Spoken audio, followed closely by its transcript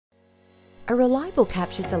A reliable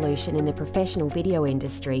capture solution in the professional video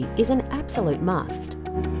industry is an absolute must.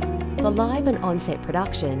 For live and on-set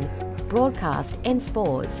production, broadcast and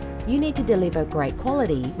sports, you need to deliver great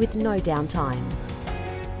quality with no downtime.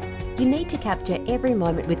 You need to capture every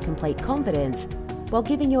moment with complete confidence while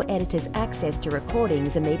giving your editors access to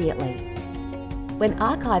recordings immediately. When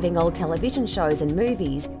archiving old television shows and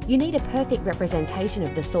movies, you need a perfect representation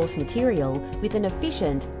of the source material with an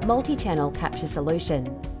efficient, multi-channel capture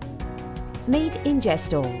solution. Meet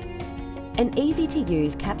IngeSTore, an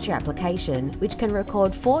easy-to-use capture application which can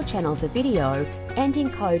record 4 channels of video and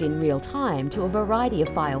encode in real time to a variety of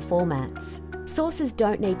file formats. Sources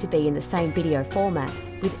don't need to be in the same video format,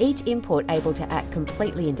 with each input able to act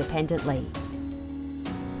completely independently.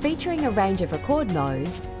 Featuring a range of record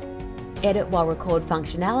modes, edit while record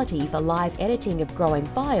functionality for live editing of growing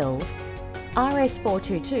files,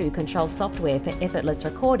 RS422 control software for effortless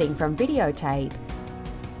recording from videotape,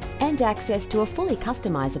 and access to a fully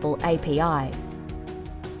customizable API.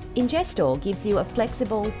 IngeSTore gives you a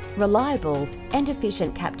flexible, reliable and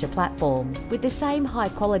efficient capture platform with the same high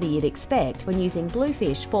quality you'd expect when using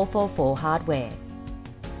Bluefish 444 hardware.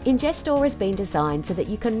 IngeSTore has been designed so that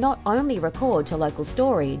you can not only record to local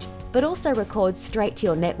storage, but also record straight to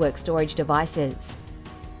your network storage devices.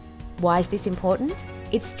 Why is this important?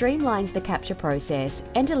 It streamlines the capture process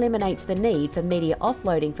and eliminates the need for media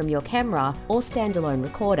offloading from your camera or standalone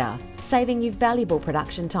recorder, saving you valuable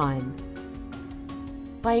production time.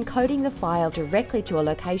 By encoding the file directly to a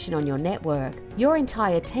location on your network, your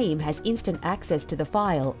entire team has instant access to the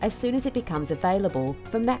file as soon as it becomes available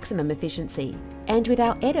for maximum efficiency. And with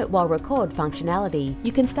our Edit While Record functionality,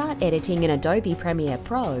 you can start editing in Adobe Premiere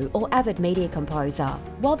Pro or Avid Media Composer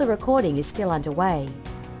while the recording is still underway.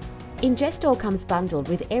 IngeSTore comes bundled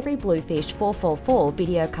with every Bluefish 444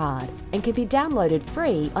 video card and can be downloaded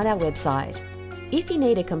free on our website. If you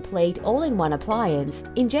need a complete all-in-one appliance,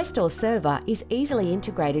 IngeSTore Server is easily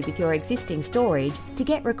integrated with your existing storage to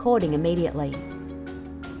get recording immediately.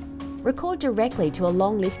 Record directly to a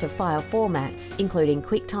long list of file formats, including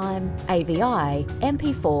QuickTime, AVI,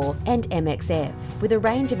 MP4 and MXF, with a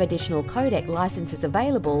range of additional codec licenses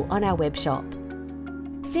available on our web shop.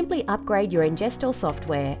 Simply upgrade your IngeSTore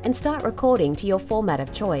software and start recording to your format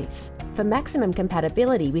of choice for maximum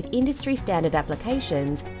compatibility with industry-standard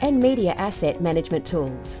applications and media asset management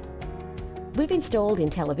tools. We've installed in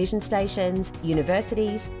television stations,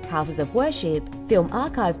 universities, houses of worship, film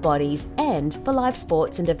archive bodies, and for live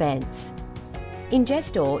sports and events.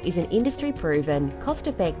 IngeSTore is an industry-proven,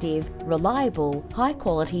 cost-effective, reliable,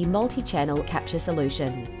 high-quality multi-channel capture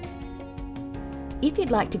solution. If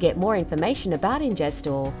you'd like to get more information about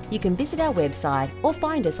IngeSTore, you can visit our website or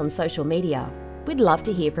find us on social media. We'd love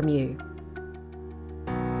to hear from you.